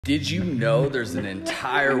Did you know there's an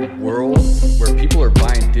entire world where people are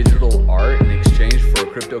buying digital art in exchange for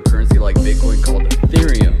a cryptocurrency like Bitcoin called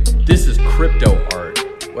Ethereum? This is crypto art.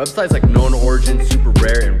 Websites like KnownOrigin, Super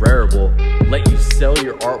Rare, and Rarible let you sell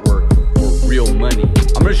your artwork for real money.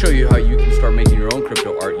 I'm gonna show you how you can start making your own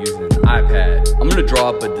crypto art using an iPad. I'm gonna draw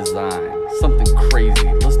up a design, something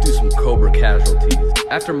crazy. Let's do some Cobra casualties.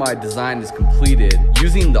 After my design is completed,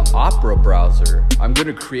 using the Opera browser, I'm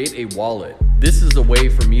gonna create a wallet. This is a way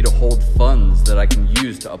for me to hold funds that I can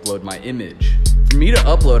use to upload my image. For me to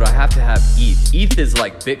upload, I have to have ETH. ETH is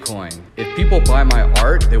like Bitcoin. If people buy my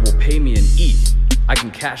art, they will pay me in ETH. I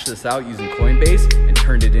can cash this out using Coinbase and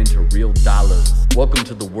turn it into real dollars. Welcome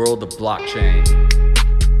to the world of blockchain.